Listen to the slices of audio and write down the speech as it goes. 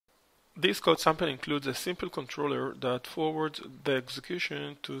This code sample includes a simple controller that forwards the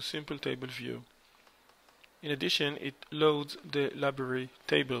execution to simple table view. In addition, it loads the library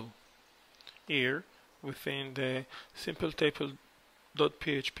table. Here, within the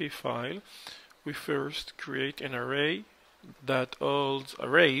simpletable.php file, we first create an array that holds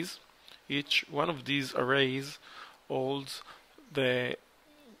arrays. Each one of these arrays holds the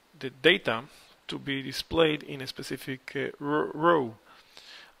data to be displayed in a specific row.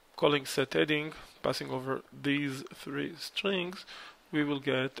 Calling setHeading, passing over these three strings, we will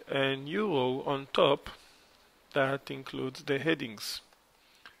get a new row on top that includes the headings.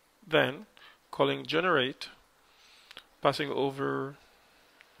 Then, calling generate, passing over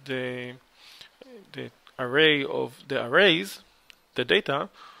the array of the arrays, the data,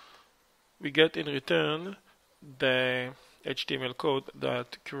 we get in return the HTML code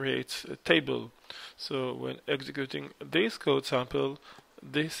that creates a table. So when executing this code sample,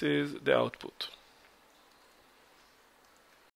 this is the output.